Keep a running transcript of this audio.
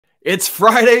It's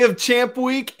Friday of Champ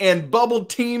Week, and bubble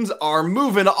teams are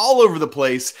moving all over the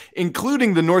place,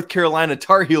 including the North Carolina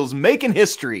Tar Heels making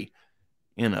history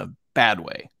in a bad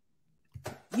way.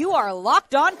 You are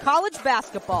Locked On College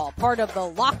Basketball, part of the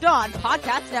Locked On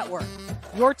Podcast Network.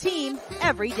 Your team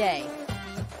every day.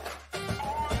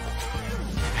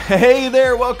 Hey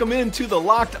there, welcome into the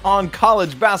Locked On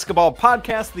College Basketball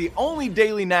Podcast, the only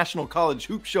daily national college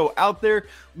hoop show out there.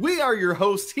 We are your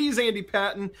hosts. He's Andy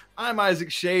Patton. I'm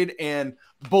Isaac Shade. And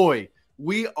boy,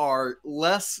 we are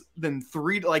less than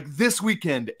three. Like this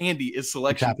weekend, Andy is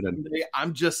selection day.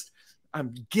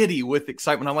 I'm giddy with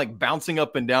excitement. I'm like bouncing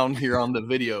up and down here on the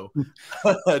video.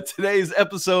 Today's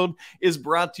episode is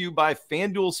brought to you by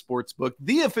FanDuel Sportsbook,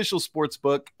 the official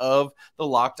sportsbook of the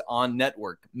Locked On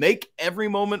Network. Make every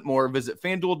moment more. Visit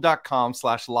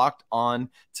FanDuel.com/LockedOn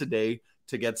today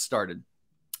to get started.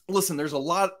 Listen, there's a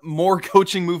lot more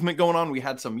coaching movement going on. We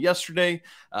had some yesterday.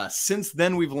 Since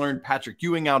then, we've learned Patrick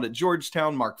Ewing out at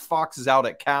Georgetown. Mark Fox is out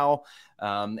at Cal.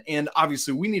 And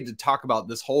obviously, we need to talk about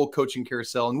this whole coaching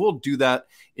carousel, and we'll do that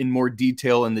in more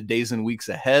detail in the days and weeks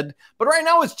ahead. But right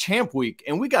now it's Champ Week,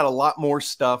 and we got a lot more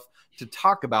stuff to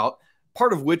talk about,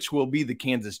 part of which will be the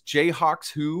Kansas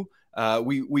Jayhawks, who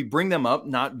we bring them up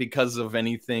not because of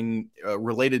anything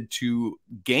related to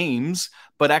games,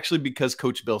 but actually because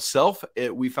Coach Bill Self,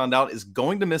 we found out, is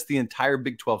going to miss the entire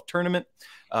Big 12 tournament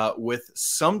with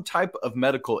some type of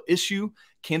medical issue.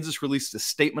 Kansas released a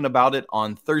statement about it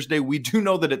on Thursday. We do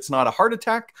know that it's not a heart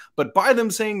attack, but by them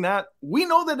saying that, we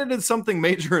know that it is something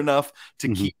major enough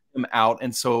to keep him out.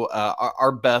 And so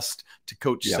our best to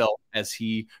Coach Self as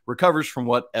he recovers from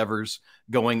whatever's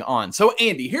going on. So,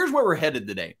 Andy, here's where we're headed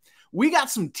today. We got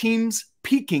some teams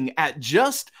peaking at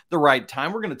just the right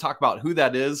time. We're going to talk about who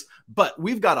that is, but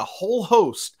we've got a whole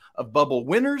host of bubble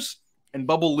winners and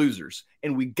bubble losers.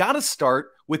 And we got to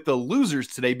start with the losers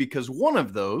today because one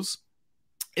of those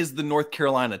is the North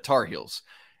Carolina Tar Heels.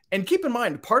 And keep in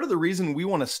mind, part of the reason we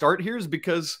want to start here is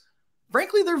because,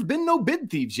 frankly, there have been no bid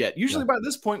thieves yet. Usually by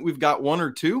this point, we've got one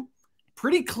or two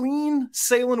pretty clean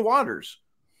sailing waters.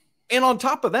 And on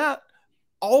top of that,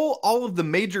 all of the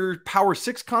major Power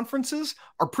 6 conferences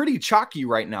are pretty chalky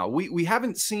right now. We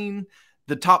haven't seen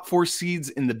the top 4 seeds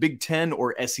in the Big 10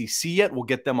 or SEC yet. We'll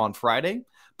get them on Friday.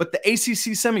 But the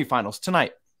ACC semifinals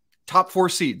tonight, top 4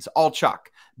 seeds, all chalk.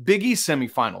 Big East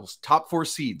semifinals, top 4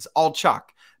 seeds, all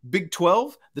chalk. Big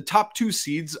 12, the top 2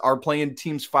 seeds are playing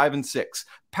teams 5 and 6.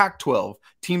 Pac-12,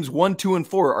 teams 1, 2, and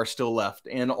 4 are still left,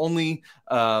 and only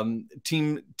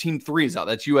team 3 is out.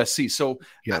 That's USC. So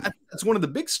that's one of the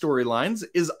big storylines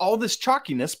is all this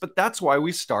chalkiness, but that's why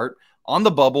we start on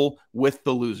the bubble with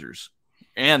the losers.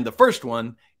 And the first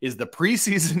one is the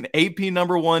preseason AP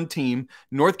 #1 team,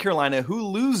 North Carolina, who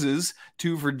loses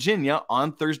to Virginia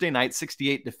on Thursday night,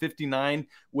 68-59,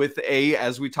 with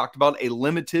as we talked about, a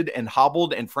limited and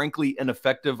hobbled and frankly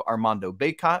ineffective Armando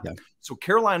Bacot. Yeah. So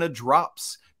Carolina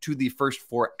drops to the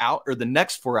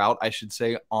next 4 out, I should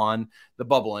say, on the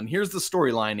bubble. And here's the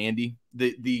storyline, Andy,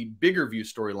 the bigger view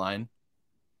storyline.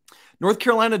 North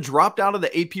Carolina dropped out of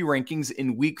the AP rankings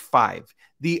in week 5,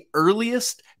 the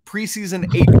earliest preseason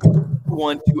AP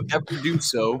one to ever do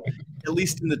so, at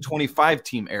least in the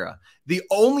 25-team era. The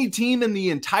only team in the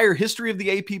entire history of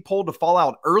the AP poll to fall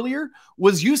out earlier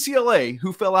was UCLA,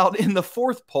 who fell out in the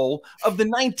 4th poll of the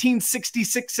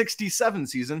 1966-67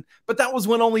 season, but that was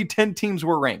when only 10 teams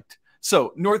were ranked.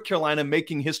 So North Carolina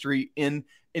making history in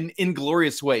an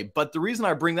inglorious way. But the reason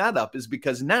I bring that up is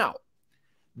because now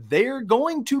they're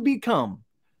going to become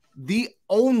the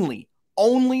only,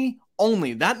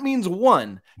 that means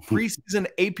one preseason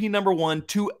AP #1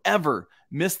 to ever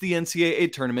miss the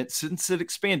NCAA tournament since it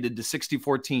expanded to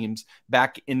 64 teams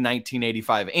back in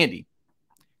 1985. Andy,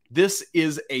 this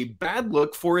is a bad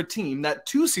look for a team that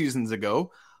 2 seasons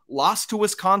ago lost to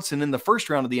Wisconsin in the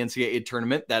first round of the NCAA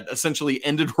tournament that essentially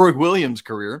ended Roy Williams'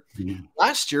 career.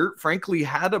 Last year, frankly,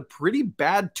 had a pretty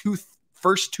bad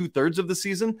first 2/3 of the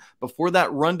season before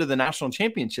that run to the national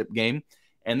championship game.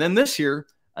 And then this year,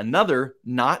 another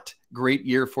not great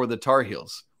year for the Tar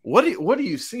Heels. What are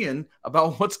you seeing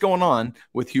about what's going on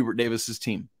with Hubert Davis's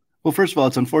team? Well, first of all,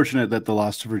 it's unfortunate that the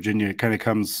loss to Virginia kind of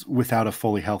comes without a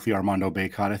fully healthy Armando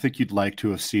Bacot. I think you'd like to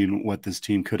have seen what this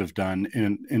team could have done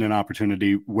in an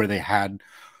opportunity where they had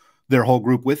their whole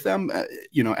group with them,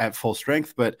 at full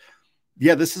strength. But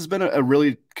yeah, this has been a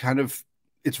really kind of,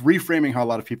 it's reframing how a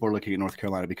lot of people are looking at North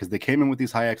Carolina, because they came in with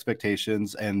these high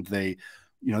expectations and they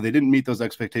didn't meet those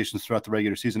expectations throughout the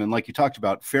regular season. And like you talked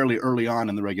about, fairly early on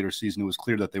in the regular season, it was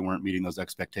clear that they weren't meeting those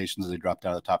expectations as they dropped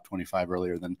out of the top 25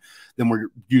 earlier than we're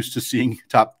used to seeing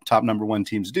top #1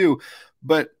 teams do.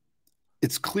 But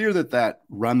it's clear that that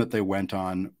run that they went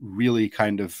on really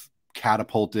kind of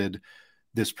catapulted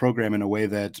this program in a way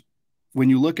that when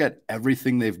you look at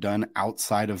everything they've done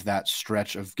outside of that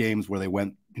stretch of games where they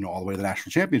went, all the way to the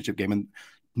national championship game, and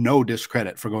no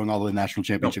discredit for going all the way to the national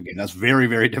championship game. That's very,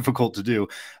 very difficult to do.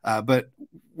 But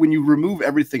when you remove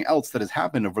everything else that has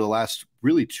happened over the last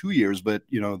really 2 years, but,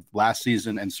 last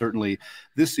season and certainly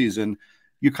this season,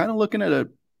 you're kind of looking at a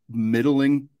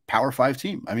middling Power 5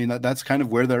 team. I mean, that's kind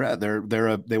of where they're at.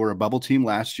 They were a bubble team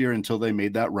last year until they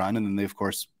made that run. And then they, of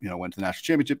course, went to the national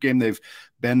championship game. They've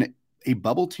been a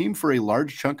bubble team for a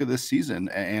large chunk of this season.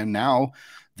 And now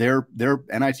they're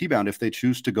NIT bound if they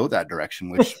choose to go that direction,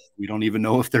 which we don't even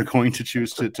know if they're going to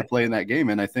choose to play in that game.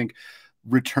 And I think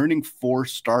returning 4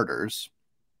 starters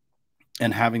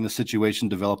and having the situation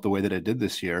develop the way that it did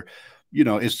this year,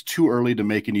 it's too early to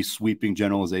make any sweeping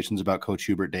generalizations about Coach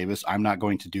Hubert Davis. I'm not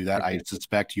going to do that. I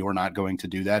suspect you're not going to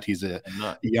do that. He's a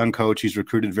young coach. He's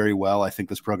recruited very well. I think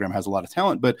this program has a lot of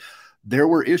talent, but there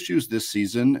were issues this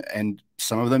season, and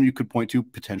some of them you could point to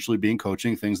potentially being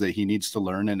coaching, things that he needs to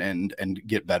learn and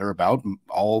get better about.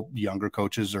 All younger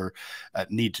coaches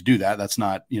need to do that. That's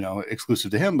not,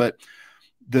 exclusive to him, but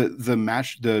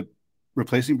the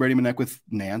replacing Brady Manek with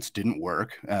Nance didn't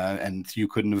work, and you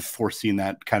couldn't have foreseen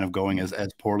that kind of going as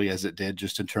poorly as it did,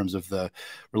 just in terms of the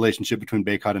relationship between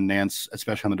Bacot and Nance,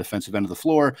 especially on the defensive end of the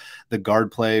floor. The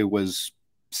guard play was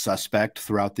suspect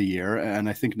throughout the year, and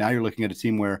I think now you're looking at a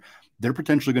team where they're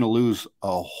potentially going to lose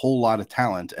a whole lot of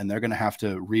talent, and they're going to have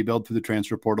to rebuild through the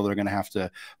transfer portal. They're going to have to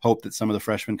hope that some of the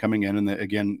freshmen coming in, and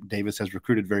again, Davis has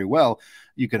recruited very well.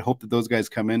 You could hope that those guys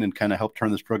come in and kind of help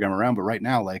turn this program around. But right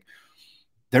now,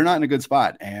 they're not in a good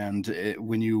spot. And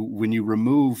when you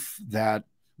remove that,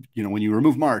 when you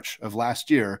remove March of last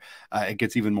year, it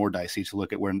gets even more dicey to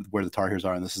look at where the Tar Heels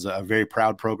are. And this is a very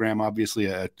proud program, obviously,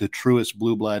 the truest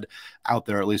blue blood out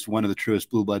there, at least one of the truest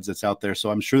blue bloods that's out there.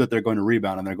 So I'm sure that they're going to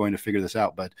rebound and they're going to figure this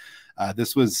out. But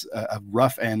this was a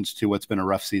rough end to what's been a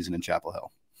rough season in Chapel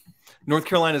Hill. North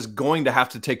Carolina is going to have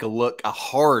to take a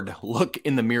hard look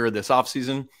in the mirror this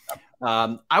offseason.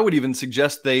 I would even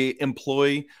suggest they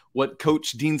employ what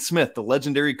Coach Dean Smith, the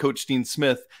legendary Coach Dean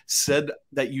Smith, said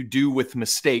that you do with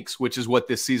mistakes, which is what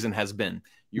this season has been.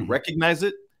 You recognize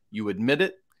it, you admit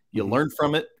it, you learn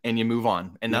from it, and you move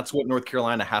on. And that's what North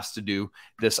Carolina has to do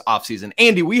this offseason.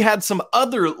 Andy, we had some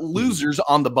other losers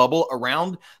on the bubble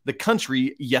around the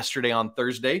country yesterday on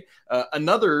Thursday.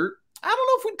 Another, I don't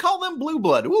know if we'd call them blue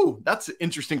blood. Ooh, that's an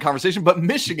interesting conversation. But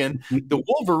Michigan, the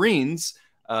Wolverines,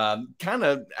 kind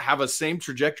of have a same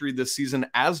trajectory this season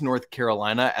as North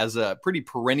Carolina, as a pretty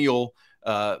perennial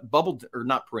bubble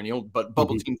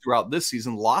team throughout this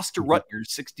season. Lost to Rutgers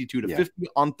 62-50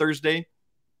 on Thursday.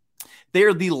 They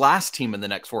are the last team in the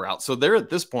next 4 out. So they're at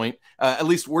this point, at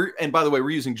least and by the way, we're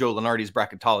using Joe Lenardi's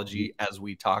bracketology as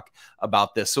we talk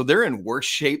about this. So they're in worse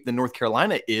shape than North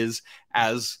Carolina is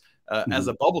as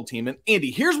a bubble team. And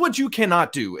Andy, here's what you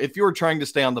cannot do if you're trying to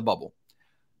stay on the bubble.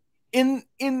 In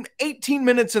 18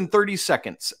 minutes and 30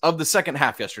 seconds of the second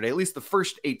half yesterday, at least the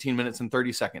first 18 minutes and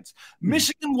 30 seconds,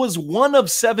 Michigan was 1 of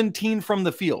 17 from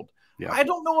the field. Yeah. I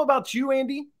don't know about you,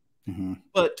 Andy,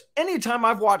 but anytime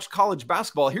I've watched college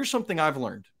basketball, here's something I've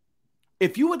learned.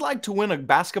 If you would like to win a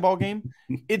basketball game,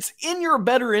 it's in your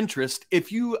better interest if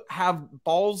you have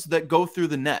balls that go through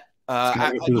the net.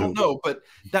 I don't know, but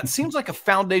that seems like a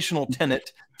foundational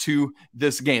tenet to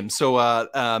this game. So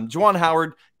Juwan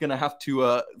Howard going to have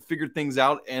to figure things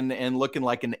out and looking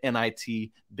like an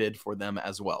NIT bid for them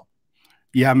as well.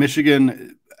 Yeah,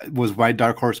 Michigan was my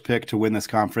dark horse pick to win this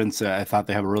conference. I thought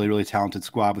they have a really, really talented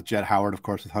squad with Jet Howard, of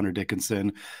course, with Hunter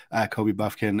Dickinson, Kobe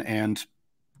Buffkin, and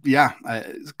yeah,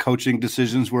 coaching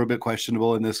decisions were a bit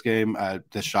questionable in this game.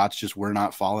 The shots just were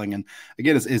not falling. And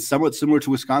again, it's somewhat similar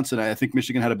to Wisconsin. I think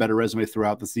Michigan had a better resume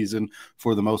throughout the season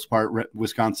for the most part.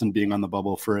 Wisconsin being on the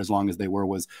bubble for as long as they were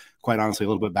was quite honestly a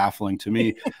little bit baffling to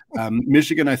me.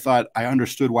 Michigan, I thought I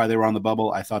understood why they were on the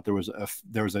bubble. I thought there was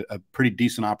a pretty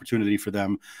decent opportunity for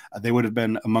them. They would have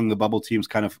been among the bubble teams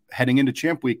kind of heading into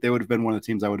Champ Week. They would have been one of the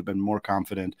teams I would have been more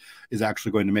confident is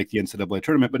actually going to make the NCAA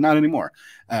tournament, but not anymore.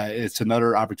 It's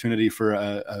another opportunity for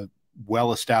a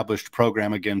well-established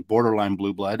program, again, borderline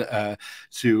blue blood,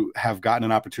 to have gotten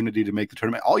an opportunity to make the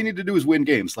tournament. All you need to do is win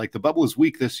games. Like the bubble is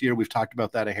weak this year. We've talked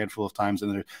about that a handful of times,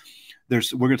 and we're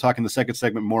going to talk in the second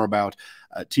segment more about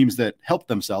teams that helped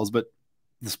themselves, but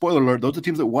the spoiler alert, those are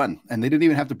teams that won, and they didn't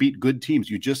even have to beat good teams.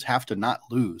 You just have to not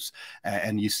lose.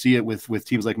 And you see it with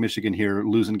teams like Michigan here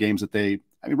losing games that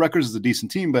Rutgers is a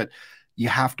decent team, but you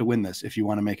have to win this if you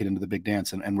want to make it into the big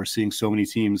dance. And we're seeing so many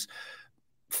teams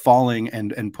falling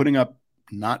and putting up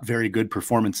not very good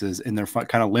performances, and they're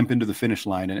kind of limp into the finish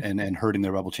line and hurting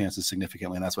their bubble chances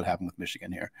significantly. And that's what happened with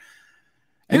Michigan here.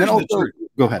 And here's then also, the truth.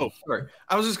 Go ahead. Oh, sorry.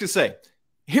 I was just going to say,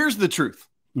 here's the truth.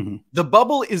 Mm-hmm. The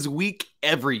bubble is weak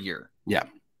every year. Yeah.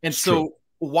 And so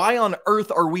why on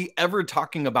earth are we ever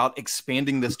talking about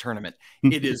expanding this tournament?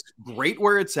 It is great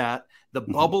where it's at. The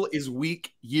bubble is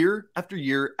weak year after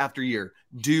year after year.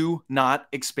 Do not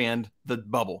expand the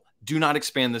bubble. Do not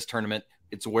expand this tournament.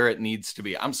 It's where it needs to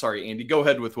be. I'm sorry, Andy. Go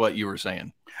ahead with what you were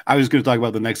saying. I was going to talk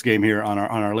about the next game here on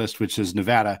our list, which is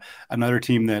Nevada, another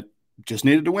team that just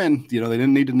needed to win. They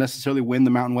didn't need to necessarily win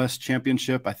the Mountain West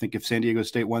championship. I think if San Diego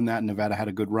State won that and Nevada had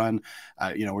a good run,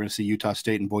 we're going to see Utah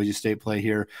State and Boise State play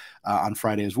here on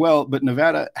Friday as well. But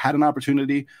Nevada had an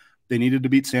opportunity. They needed to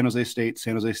beat San Jose State.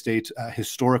 San Jose State,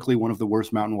 historically one of the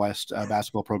worst Mountain West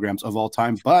basketball programs of all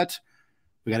time. But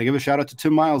we got to give a shout out to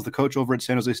Tim Miles, the coach over at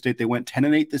San Jose State. They went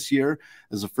 10-8 this year.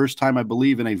 This is the first time, I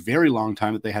believe, in a very long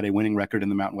time that they had a winning record in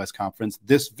the Mountain West Conference.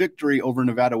 This victory over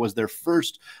Nevada was their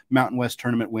first Mountain West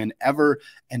tournament win ever,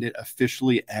 and it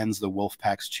officially ends the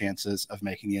Wolfpack's chances of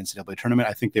making the NCAA tournament.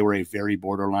 I think they were a very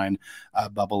borderline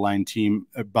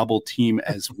bubble team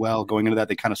as well. Going into that,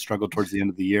 they kind of struggled towards the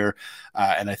end of the year,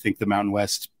 and I think the Mountain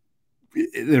West,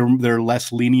 they're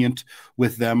less lenient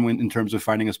with them in terms of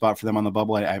finding a spot for them on the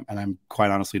bubble. And I'm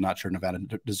quite honestly not sure Nevada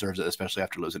deserves it, especially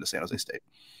after losing to San Jose State.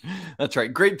 That's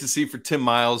right. Great to see for Tim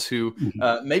Miles, who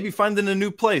maybe finding a new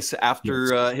place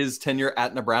after his tenure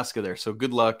at Nebraska there. So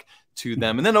good luck to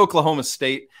them. And then Oklahoma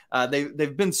State,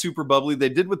 they've been super bubbly. They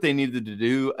did what they needed to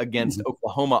do against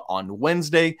Oklahoma on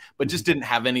Wednesday, but just didn't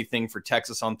have anything for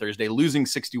Texas on Thursday, losing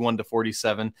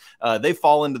 61-47. They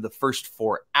fall into the first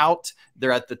four out.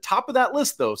 They're at the top of that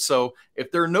list, though. So if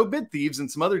there are no bid thieves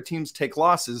and some other teams take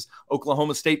losses,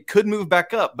 Oklahoma State could move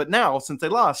back up. But now, since they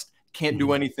lost, can't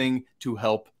do anything to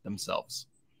help themselves.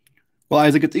 Well,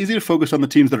 Isaac, it's easy to focus on the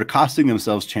teams that are costing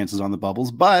themselves chances on the bubbles,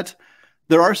 but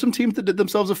there are some teams that did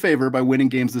themselves a favor by winning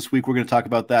games this week. We're going to talk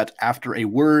about that after a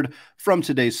word from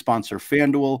today's sponsor,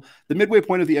 FanDuel. The midway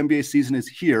point of the NBA season is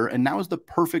here, and now is the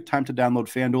perfect time to download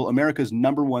FanDuel, America's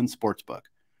 #1 sportsbook.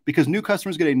 Because new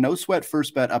customers get a no-sweat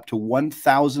first bet up to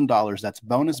 $1,000. That's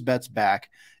bonus bets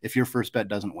back if your first bet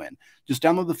doesn't win. Just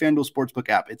download the FanDuel Sportsbook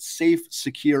app. It's safe,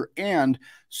 secure, and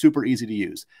super easy to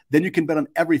use. Then you can bet on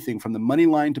everything from the money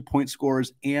line to point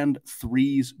scores and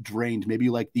threes drained. Maybe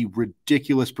you like the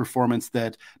ridiculous performance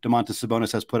that Domantas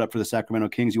Sabonis has put up for the Sacramento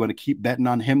Kings. You want to keep betting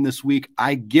on him this week.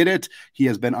 I get it. He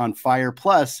has been on fire.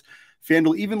 Plus,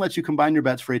 FanDuel even lets you combine your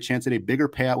bets for a chance at a bigger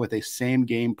payout with a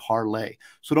same-game parlay.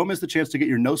 So don't miss the chance to get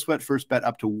your no-sweat first bet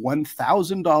up to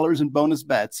 $1,000 in bonus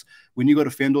bets when you go to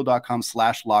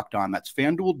FanDuel.com/lockedon. That's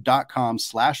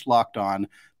FanDuel.com/lockedon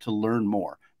to learn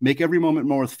more. Make every moment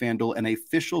more with FanDuel, an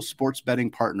official sports betting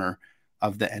partner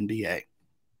of the NBA.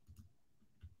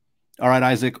 All right,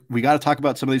 Isaac, we got to talk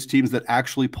about some of these teams that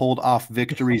actually pulled off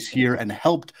victories here and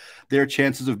helped their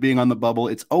chances of being on the bubble.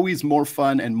 It's always more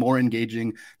fun and more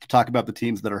engaging to talk about the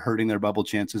teams that are hurting their bubble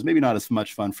chances. Maybe not as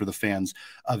much fun for the fans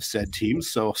of said teams.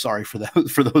 So sorry for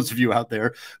that, for those of you out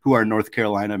there who are North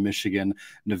Carolina, Michigan,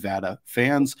 Nevada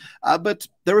fans. But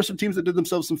there were some teams that did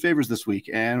themselves some favors this week,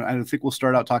 and I think we'll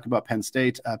start out talking about Penn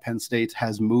State. Penn State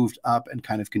has moved up and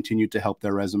kind of continued to help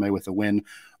their resume with a win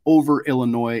over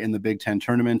Illinois in the Big Ten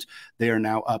tournament. They are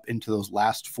now up into those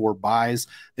last four byes.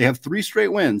 They have 3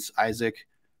 straight wins, Isaac,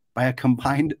 by a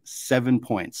combined 7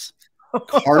 points.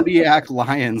 Cardiac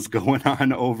Lions going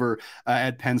on over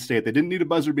at Penn State. They didn't need a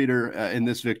buzzer beater in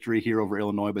this victory here over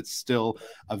Illinois, but still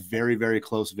a very, very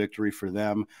close victory for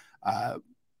them.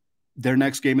 Their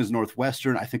next game is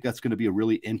Northwestern. I think that's going to be a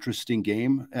really interesting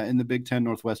game in the Big Ten.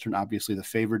 Northwestern, obviously the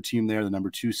favored team there, the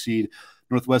 #2 seed.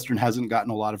 Northwestern hasn't gotten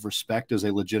a lot of respect as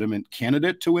a legitimate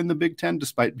candidate to win the Big Ten,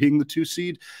 despite being the 2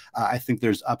 seed. I think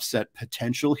there's upset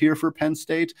potential here for Penn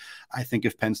State. I think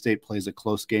if Penn State plays a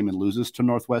close game and loses to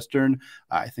Northwestern,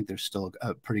 I think there's still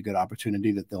a pretty good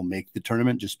opportunity that they'll make the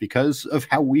tournament just because of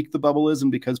how weak the bubble is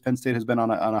and because Penn State has been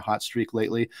on a hot streak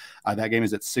lately. That game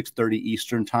is at 6:30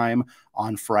 Eastern time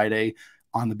on Friday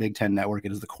on the Big Ten Network.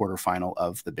 It is the quarterfinal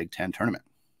of the Big Ten tournament.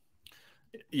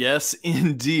 Yes,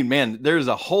 indeed, man. There's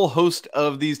a whole host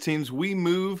of these teams. We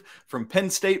move from Penn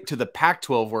State to the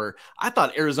Pac-12, where I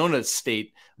thought Arizona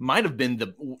State might have been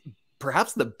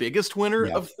perhaps the biggest winner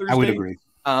of Thursday. I would agree.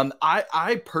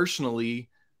 I personally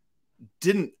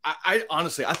I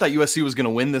honestly, I thought USC was going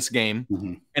to win this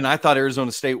game, and I thought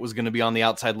Arizona State was going to be on the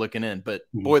outside looking in. But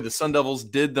boy, the Sun Devils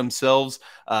did themselves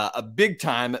a big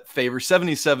time favor,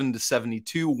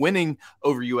 77-72, winning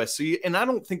over USC. And I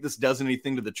don't think this does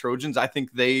anything to the Trojans. I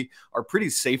think they are pretty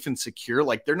safe and secure.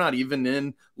 Like, they're not even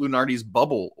in Lunardi's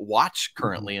bubble watch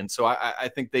currently, and so I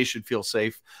think they should feel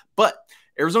safe. But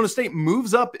Arizona State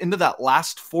moves up into that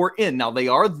last 4 in. Now, they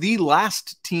are the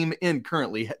last team in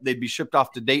currently. They'd be shipped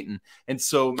off to Dayton. And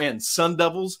so, man, Sun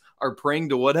Devils are praying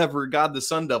to whatever God the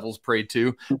Sun Devils pray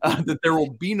to, that there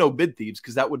will be no bid thieves,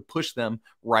 because that would push them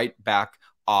right back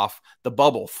off the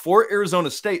bubble. For Arizona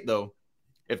State, though,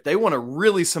 if they want to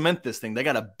really cement this thing, they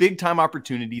got a big-time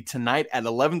opportunity tonight at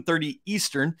 11:30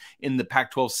 Eastern in the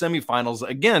Pac-12 semifinals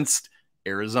against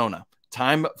Arizona.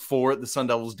 Time for the Sun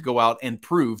Devils to go out and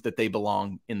prove that they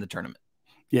belong in the tournament.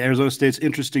 Yeah, Arizona State's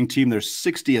interesting team. They're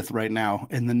 60th right now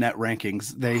in the net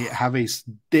rankings. They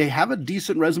have a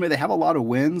decent resume. They have a lot of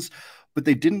wins, but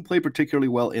they didn't play particularly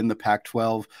well in the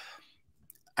Pac-12.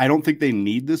 I don't think they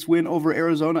need this win over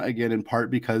Arizona, again, in part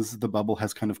because the bubble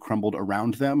has kind of crumbled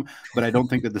around them, but I don't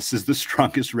think that this is the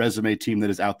strongest resume team that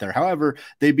is out there. However,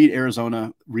 they beat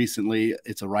Arizona recently.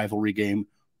 It's a rivalry game.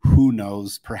 Who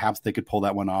knows? Perhaps they could pull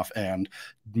that one off and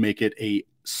make it a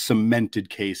cemented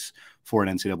case for an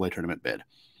NCAA tournament bid.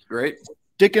 Great.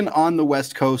 Sticking on the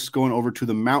West Coast, going over to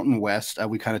the Mountain West.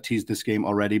 We kind of teased this game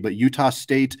already, but Utah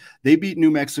State, they beat New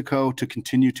Mexico to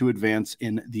continue to advance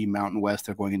in the Mountain West.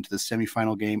 They're going into the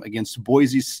semifinal game against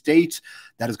Boise State.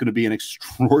 That is going to be an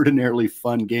extraordinarily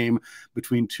fun game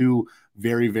between two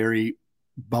very, very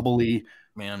bubbly,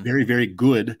 very, very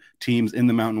good teams in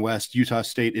the Mountain West. Utah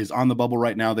State is on the bubble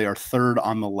right now. They are third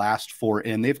on the last 4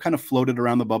 in. They've kind of floated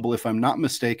around the bubble, if I'm not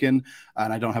mistaken,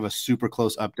 and I don't have a super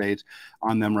close update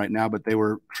on them right now, but they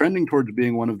were trending towards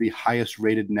being one of the highest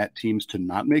rated net teams to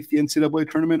not make the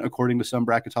NCAA tournament, according to some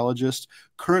bracketologists.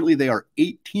 Currently, they are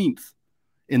 18th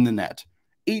in the net.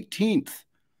 18th.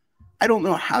 I don't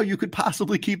know how you could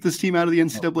possibly keep this team out of the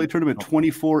NCAA tournament.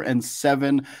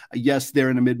 24-7. Yes, they're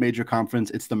in a mid-major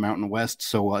conference. It's the Mountain West,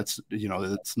 so it's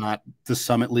not the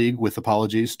Summit League. With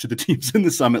apologies to the teams in the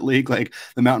Summit League, like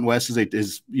the Mountain West is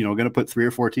going to put 3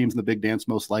 or 4 teams in the big dance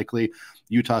most likely.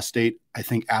 Utah State, I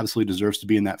think, absolutely deserves to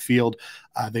be in that field.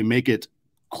 They make it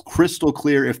crystal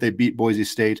clear if they beat Boise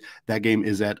State. That game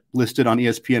is listed on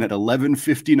ESPN at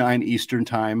 11:59 Eastern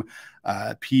time,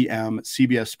 PM,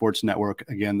 CBS Sports Network.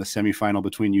 Again, the semifinal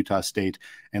between Utah State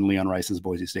and Leon Rice's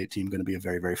Boise State team, going to be a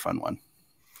very, very fun one.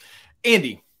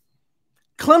 Andy,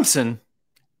 Clemson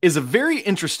is a very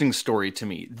interesting story to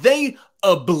me. They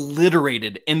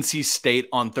obliterated NC State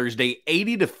on Thursday,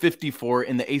 80-54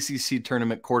 in the ACC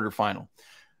tournament quarterfinal.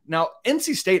 Now,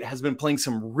 NC State has been playing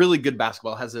some really good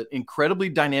basketball, has an incredibly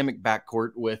dynamic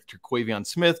backcourt with Terquavion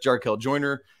Smith, Jarkel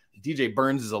Joyner, DJ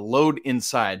Burns is a load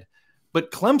inside. But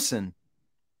Clemson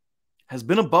has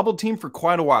been a bubble team for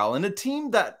quite a while, and a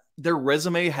team that their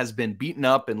resume has been beaten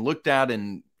up and looked at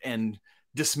and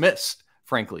dismissed,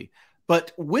 frankly.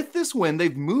 But with this win,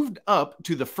 they've moved up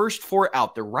to the first 4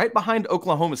 out. They're right behind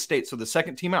Oklahoma State, so the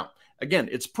second team out. Again,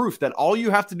 it's proof that all you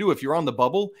have to do if you're on the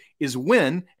bubble is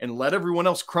win and let everyone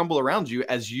else crumble around you,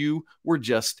 as you were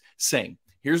just saying.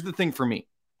 Here's the thing for me.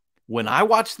 When I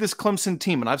watch this Clemson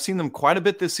team, and I've seen them quite a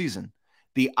bit this season,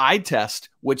 the eye test,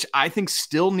 which I think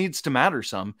still needs to matter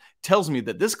some, tells me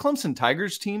that this Clemson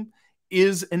Tigers team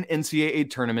is an NCAA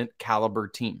tournament caliber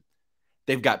team.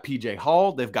 They've got PJ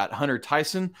Hall. They've got Hunter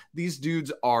Tyson. These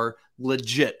dudes are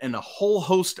legit, and a whole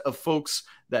host of folks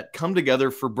that come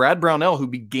together for Brad Brownell, who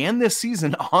began this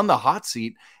season on the hot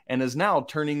seat and is now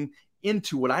turning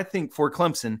into what I think for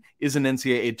Clemson is an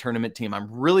NCAA tournament team.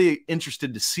 I'm really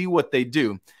interested to see what they do.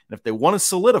 And if they want to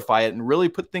solidify it and really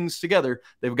put things together,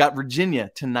 they've got Virginia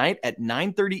tonight at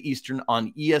 9:30 Eastern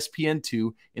on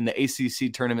ESPN2 in the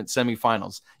ACC tournament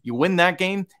semifinals. You win that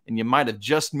game, and you might have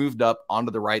just moved up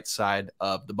onto the right side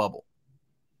of the bubble.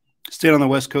 Staying on the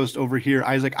West Coast over here,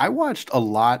 Isaac, I watched a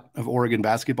lot of Oregon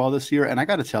basketball this year, and I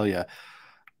got to tell you,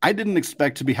 I didn't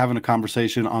expect to be having a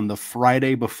conversation on the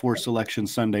Friday before Selection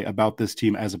Sunday about this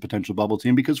team as a potential bubble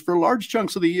team, because for large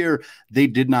chunks of the year, they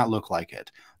did not look like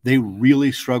it. They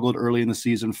really struggled early in the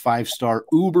season. 5-star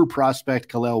uber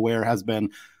prospect Kalel Ware has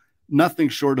been nothing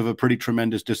short of a pretty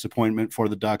tremendous disappointment for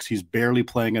the Ducks. He's barely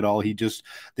playing at all. They just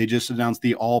announced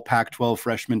the all Pac-12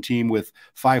 freshman team with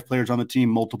 5 players on the team,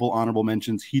 multiple honorable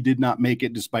mentions. He did not make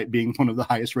it despite being one of the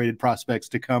highest rated prospects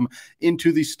to come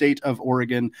into the state of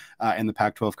Oregon in the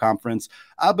Pac-12 conference.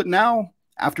 But now,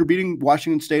 after beating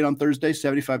Washington State on Thursday,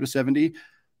 75-70,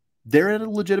 they're at a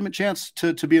legitimate chance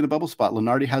to be in the bubble spot.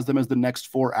 Lunardi has them as the next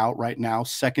 4 out right now,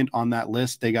 second on that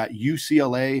list. They got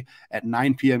UCLA at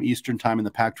 9 p.m. Eastern time in the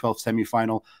Pac-12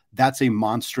 semifinal. That's a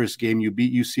monstrous game. You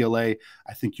beat UCLA.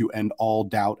 I think you end all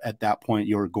doubt at that point.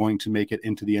 You're going to make it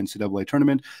into the NCAA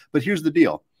tournament. But here's the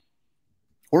deal.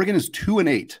 Oregon is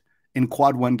 2-8 in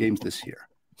quad 1 games this year.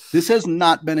 This has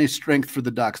not been a strength for the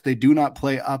Ducks. They do not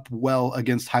play up well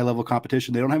against high-level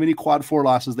competition. They don't have any quad 4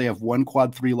 losses. They have 1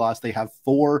 quad 3 loss. They have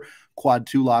 4 quad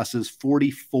 2 losses,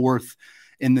 44th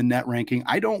in the net ranking.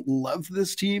 I don't love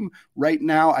this team right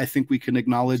now. I think we can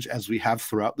acknowledge, as we have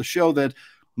throughout the show, that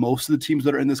most of the teams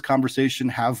that are in this conversation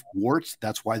have warts.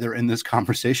 That's why they're in this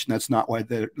conversation. That's why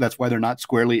they're not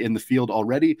squarely in the field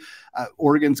already.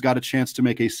 Oregon's got a chance to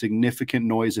make a significant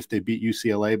noise if they beat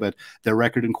UCLA, but their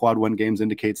record in quad 1 games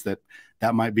indicates that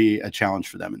might be a challenge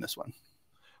for them in this one.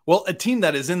 Well, a team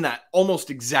that is in that almost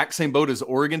exact same boat as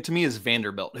Oregon to me is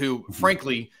Vanderbilt, who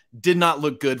frankly did not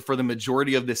look good for the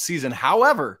majority of this season.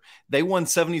 However, they won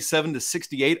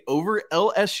 77-68 over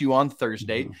LSU on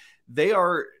Thursday. They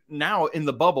are now in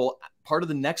the bubble, part of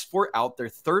the next 4 out. They're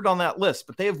third on that list,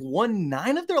 but they have won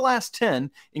 9 of their last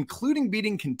 10, including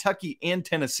beating Kentucky and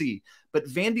Tennessee. But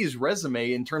Vandy's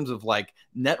resume in terms of like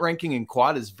net ranking and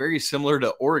quad is very similar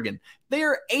to Oregon. They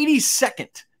are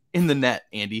 82nd in the net,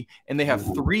 Andy, and they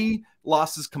have 3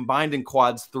 losses combined in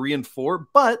quads 3 and 4,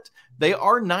 but they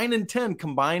are 9 and 10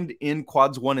 combined in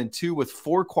quads 1 and 2 with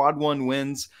 4 quad 1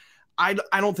 wins. I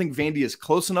don't think Vandy is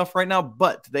close enough right now,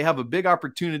 but they have a big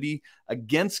opportunity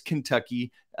against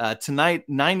Kentucky tonight,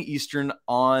 9 Eastern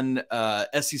on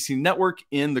SEC Network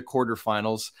in the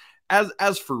quarterfinals.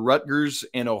 As for Rutgers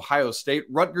and Ohio State,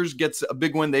 Rutgers gets a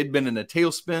big win. They'd been in a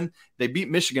tailspin. They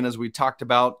beat Michigan, as we talked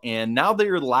about, and now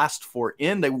they're the last 4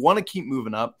 in. They want to keep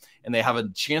moving up, and they have a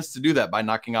chance to do that by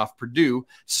knocking off Purdue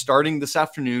starting this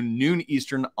afternoon, noon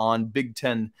Eastern on Big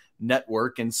Ten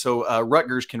Network. And so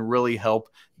Rutgers can really help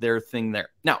their thing there.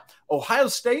 Now, Ohio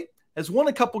State has won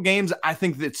a couple games. I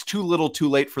think it's too little too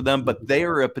late for them, but they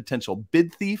are a potential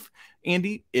bid thief,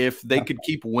 Andy, if they could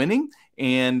keep winning.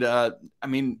 And I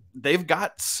mean, they've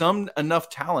got enough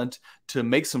talent to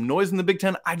make some noise in the Big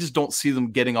Ten. I just don't see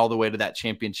them getting all the way to that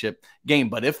championship game.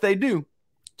 But if they do,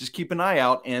 just keep an eye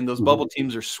out. And those bubble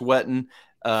teams are sweating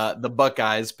the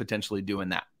Buckeyes potentially doing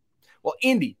that. Well,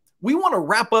 Andy, we want to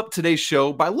wrap up today's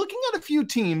show by looking at a few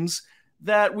teams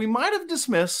that we might have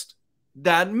dismissed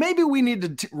that maybe we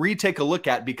need to retake a look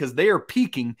at because they are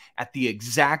peaking at the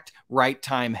exact right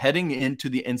time heading into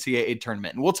the NCAA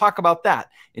tournament. And we'll talk about that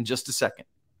in just a second.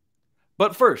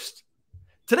 But first,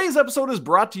 today's episode is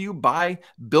brought to you by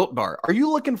Built Bar. Are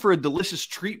you looking for a delicious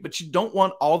treat, but you don't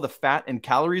want all the fat and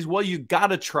calories? Well, you got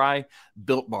to try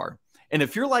Built Bar. And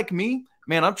if you're like me,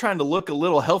 man, I'm trying to look a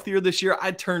little healthier this year.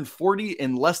 I turned 40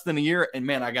 in less than a year, and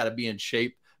man, I got to be in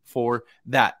shape for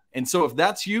that. And so if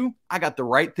that's you, I got the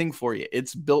right thing for you.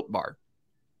 It's Built Bar.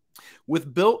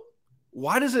 With Built,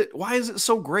 why is it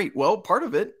so great? Well, part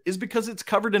of it is because it's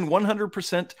covered in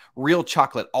 100% real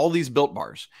chocolate, all these Built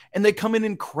Bars. And they come in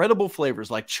incredible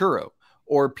flavors like churro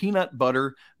or peanut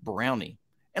butter brownie.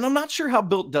 And I'm not sure how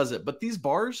Built does it, but these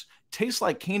bars taste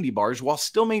like candy bars while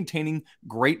still maintaining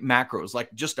great macros,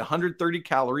 like just 130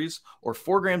 calories or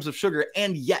 4 grams of sugar,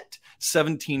 and yet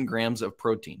 17 grams of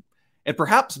protein. And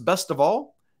perhaps best of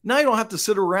all, now you don't have to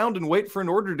sit around and wait for an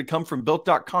order to come from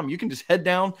Built.com. You can just head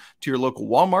down to your local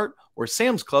Walmart or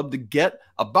Sam's Club to get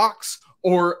a box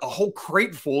or a whole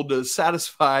crate full to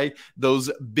satisfy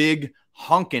those big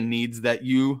honking needs that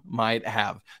you might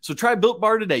have. So try Built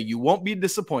Bar today. You won't be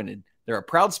disappointed. They're a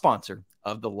proud sponsor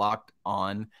of the Locked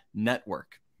On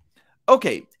Network.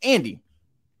 Okay, Andy,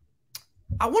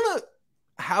 I want to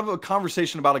have a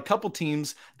conversation about a couple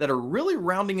teams that are really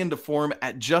rounding into form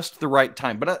at just the right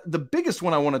time. But the biggest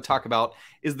one I want to talk about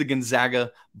is the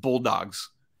Gonzaga Bulldogs,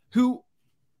 who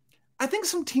I think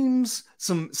some teams,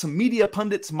 some media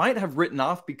pundits might have written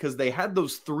off because they had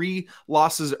those 3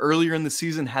 losses earlier in the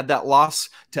season, had that loss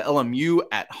to LMU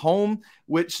at home,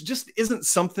 which just isn't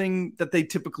something that they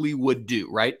typically would do,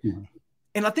 right? Mm-hmm.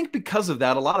 And I think because of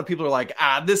that, a lot of people are like,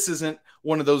 this isn't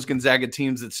one of those Gonzaga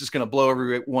teams that's just going to blow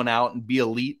everyone out and be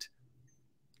elite.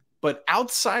 But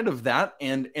outside of that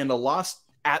and a loss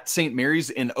at St.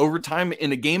 Mary's in overtime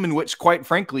in a game in which, quite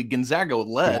frankly, Gonzaga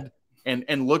led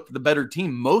and looked the better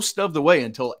team most of the way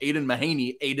until Aiden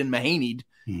Mahaney'd.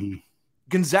 Mm-hmm.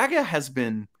 Gonzaga has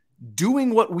been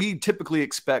doing what we typically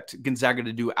expect Gonzaga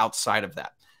to do outside of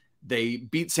that. They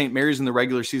beat St. Mary's in the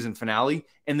regular season finale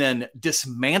and then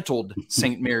dismantled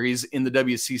St. Mary's in the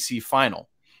WCC final.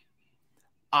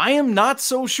 I am not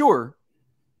so sure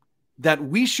that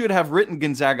we should have written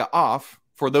Gonzaga off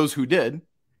for those who did.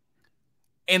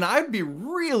 And I'd be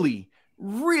really,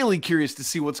 really curious to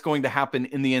see what's going to happen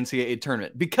in the NCAA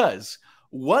tournament, because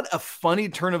what a funny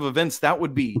turn of events that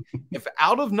would be if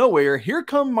out of nowhere, here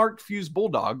come Mark Few's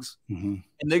Bulldogs, and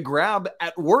they grab,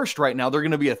 at worst right now, they're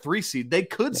going to be a 3 seed. They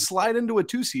could slide into a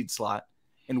 2 seed slot.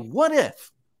 And what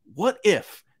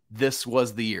if this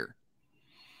was the year?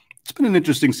 It's been an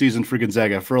interesting season for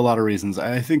Gonzaga for a lot of reasons.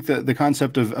 I think that the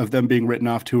concept of them being written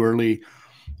off too early,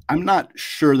 I'm not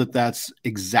sure that that's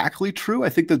exactly true. I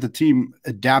think that the team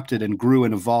adapted and grew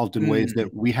and evolved in ways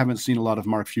that we haven't seen a lot of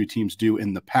Mark Few teams do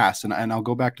in the past. And I'll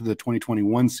go back to the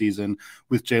 2021 season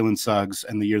with Jalen Suggs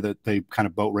and the year that they kind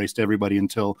of boat raced everybody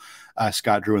until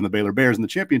Scott Drew and the Baylor Bears in the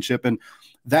championship. And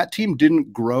that team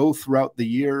didn't grow throughout the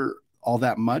year all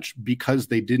that much because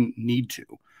they didn't need to.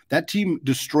 That team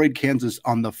destroyed Kansas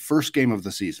on the first game of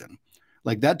the season.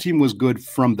 Like, that team was good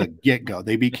from the get-go.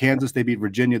 They beat Kansas, they beat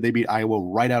Virginia, they beat Iowa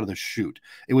right out of the chute.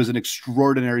 It was an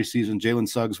extraordinary season. Jalen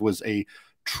Suggs was a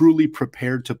truly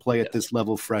prepared to play at this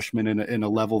level freshman in a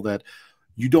level that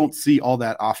you don't see all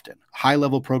that often.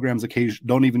 High-level programs occasionally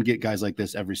don't even get guys like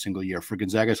this every single year. For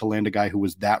Gonzaga to land a guy who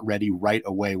was that ready right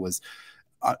away was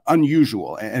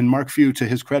unusual. And Mark Few, to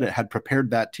his credit, had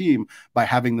prepared that team by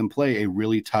having them play a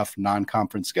really tough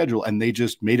non-conference schedule, and they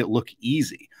just made it look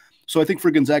easy. So I think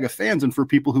for Gonzaga fans and for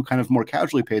people who kind of more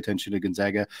casually pay attention to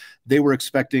Gonzaga, they were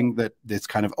expecting that it's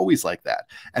kind of always like that.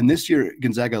 And this year,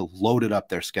 Gonzaga loaded up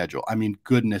their schedule. I mean,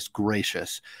 goodness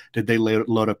gracious, did they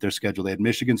load up their schedule? They had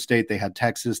Michigan State, they had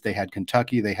Texas, they had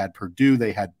Kentucky, they had Purdue,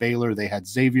 they had Baylor, they had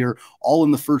Xavier, all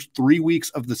in the first 3 weeks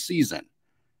of the season.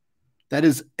 That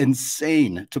is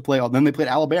insane to play. Then they played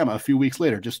Alabama a few weeks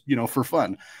later, just, for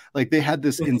fun. Like, they had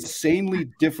this insanely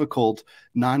difficult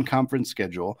non-conference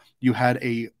schedule. You had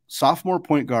a sophomore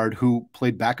point guard who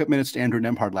played backup minutes to Andrew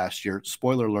Nembhard last year.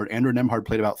 Spoiler alert, Andrew Nembhard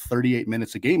played about 38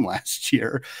 minutes a game last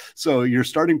year. So your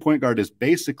starting point guard is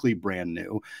basically brand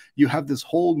new. You have this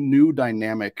whole new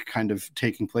dynamic kind of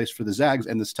taking place for the Zags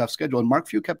and this tough schedule. And Mark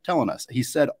Few kept telling us, he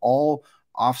said all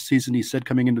offseason, he said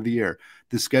coming into the year,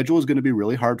 the schedule is going to be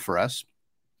really hard for us.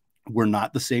 We're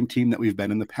not the same team that we've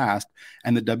been in the past,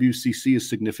 and the WCC is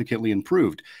significantly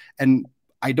improved. And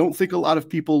I don't think a lot of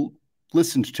people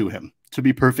listened to him, to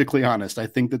be perfectly honest. I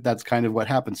think that that's kind of what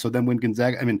happened. So then when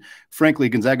Gonzaga, frankly,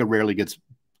 Gonzaga rarely gets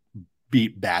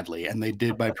beat badly, and they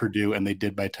did by Purdue and they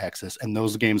did by Texas. And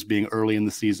those games being early in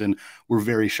the season were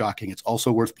very shocking. It's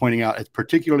also worth pointing out,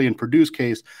 particularly in Purdue's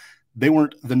case, they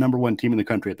weren't the #1 team in the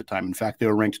country at the time. In fact, they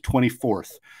were ranked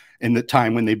 24th in the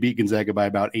time when they beat Gonzaga by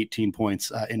about 18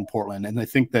 points in Portland. And I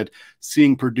think that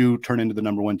seeing Purdue turn into the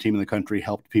 #1 team in the country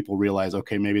helped people realize,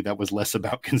 okay, maybe that was less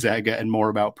about Gonzaga and more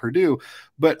about Purdue.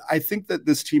 But I think that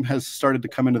this team has started to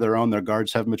come into their own. Their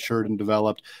guards have matured and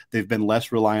developed. They've been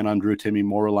less reliant on Drew Timme,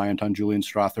 more reliant on Julian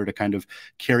Strother to kind of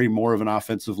carry more of an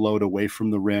offensive load away from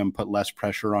the rim, put less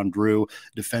pressure on Drew.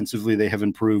 Defensively, they have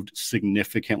improved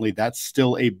significantly. That's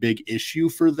still a big issue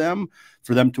for them.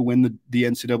 For them to win the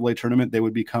NCAA tournament, they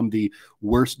would become the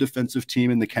worst defensive team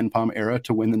in the Ken Pom era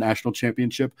to win the national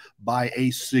championship by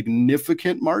a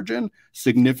significant margin,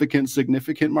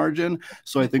 significant margin.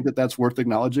 So I think that that's worth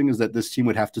acknowledging, is that this team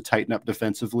would have to tighten up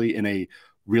defensively in a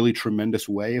really tremendous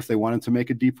way if they wanted to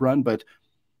make a deep run. But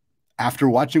after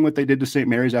watching what they did to St.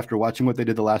 Mary's, after watching what they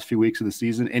did the last few weeks of the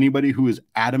season, anybody who is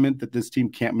adamant that this team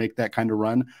can't make that kind of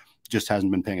run just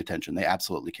hasn't been paying attention. They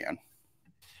absolutely can.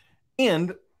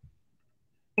 And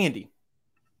Andy,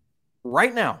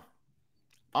 right now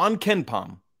on Ken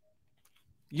Pom,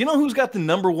 you know who's got the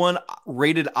 #1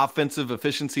 rated offensive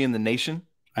efficiency in the nation?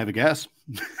 I have a guess.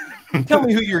 Tell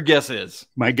me who your guess is.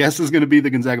 My guess is going to be the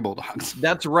Gonzaga Bulldogs.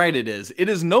 That's right, it is. It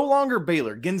is no longer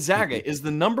Baylor. Gonzaga is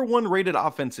the #1 rated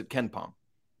offense at Ken Pom.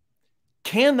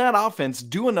 Can that offense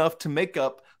do enough to make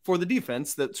up for the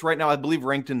defense that's right now, I believe,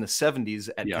 ranked in the 70s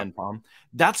at Ken Pom?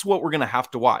 That's what we're going to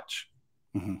have to watch.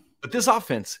 But this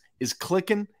offense is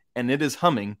clicking and it is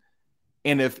humming.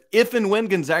 And if and when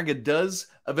Gonzaga does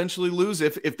eventually lose,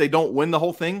 if they don't win the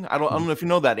whole thing, I don't know if you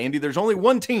know that, Andy, there's only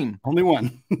one team. Only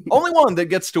one. Only one that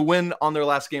gets to win on their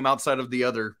last game outside of the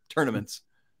other tournaments.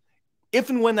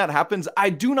 If and when that happens, I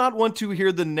do not want to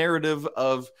hear the narrative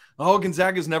of, oh,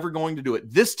 Gonzaga is never going to do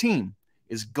it. This team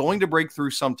is going to break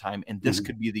through sometime, and this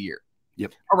could be the year.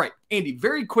 Yep. All right, Andy,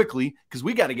 very quickly, because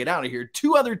we got to get out of here,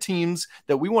 2 other teams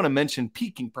that we want to mention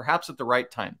peaking perhaps at the right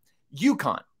time.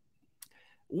 UConn.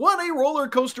 What a roller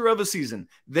coaster of a season.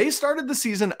 They started the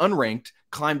season unranked,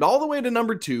 climbed all the way to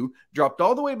 #2, dropped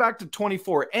all the way back to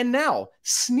 24, and now,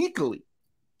 sneakily,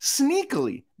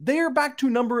 they are back to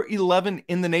number 11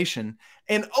 in the nation.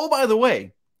 And oh, by the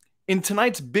way, in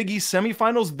tonight's Big East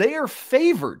semifinals, they are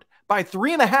favored by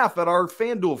 3.5 at our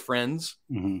FanDuel friends.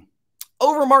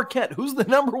 over Marquette, who's the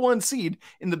 #1 seed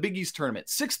in the Big East tournament.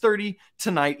 6:30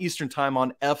 tonight Eastern time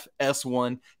on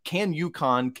FS1. Can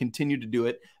UConn continue to do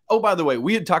it? Oh, by the way,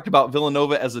 we had talked about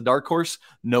Villanova as a dark horse.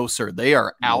 No, sir. They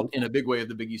are out in a big way of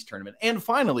the Big East tournament. And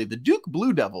finally, the Duke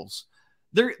Blue Devils.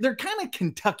 They're kind of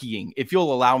Kentuckying, if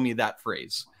you'll allow me that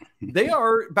phrase. They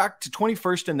are back to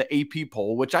 21st in the AP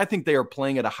poll, which I think they are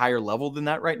playing at a higher level than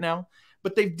that right now.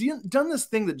 But they've done this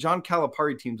thing that John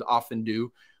Calipari teams often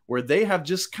do, where they have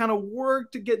just kind of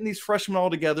worked to getting these freshmen all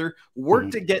together,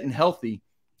 worked at getting healthy.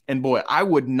 And boy, I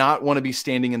would not want to be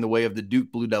standing in the way of the Duke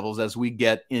Blue Devils as we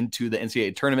get into the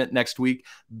NCAA tournament next week.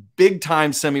 Big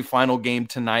time semifinal game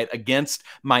tonight against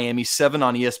Miami, 7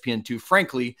 on ESPN2.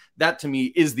 Frankly, that to me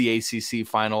is the ACC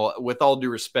final, with all due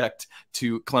respect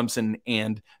to Clemson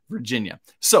and Virginia.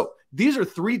 So these are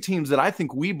 3 teams that I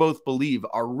think we both believe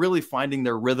are really finding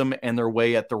their rhythm and their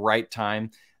way at the right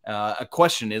time. A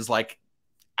question is like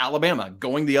Alabama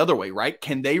going the other way, right?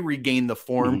 Can they regain the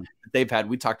form that they've had?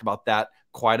 We talked about that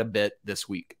quite a bit this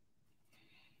week.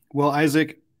 Well,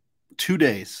 Isaac, 2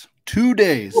 days.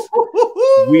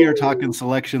 We are talking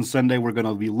Selection Sunday. We're going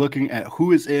to be looking at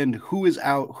who is in, who is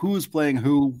out, who is playing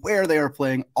who, where they are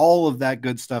playing, all of that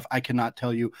good stuff. I cannot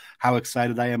tell you how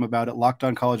excited I am about it. Locked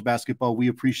On College Basketball. We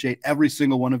appreciate every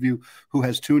single one of you who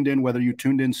has tuned in, whether you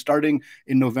tuned in starting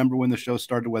in November when the show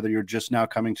started, whether you're just now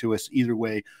coming to us. Either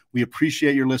way, we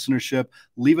appreciate your listenership.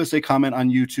 Leave us a comment on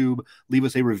YouTube. Leave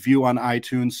us a review on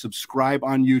iTunes. Subscribe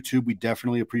on YouTube. We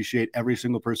definitely appreciate every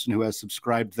single person who has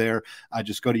subscribed there.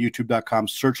 Just go to youtube.com,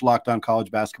 search Locked On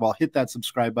College Basketball. Hit that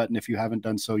subscribe button if you haven't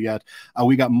done so yet.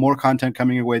 We got more content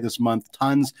coming your way this month.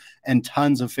 Tons and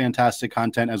tons of fantastic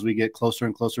content as we get closer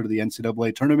and closer to the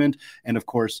NCAA tournament and, of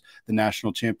course, the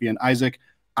national champion. Isaac,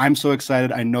 I'm so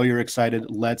excited. I know you're excited.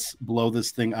 Let's blow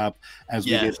this thing up as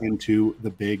we get into the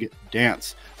big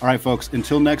dance. All right, folks,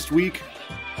 until next week,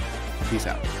 peace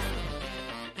out.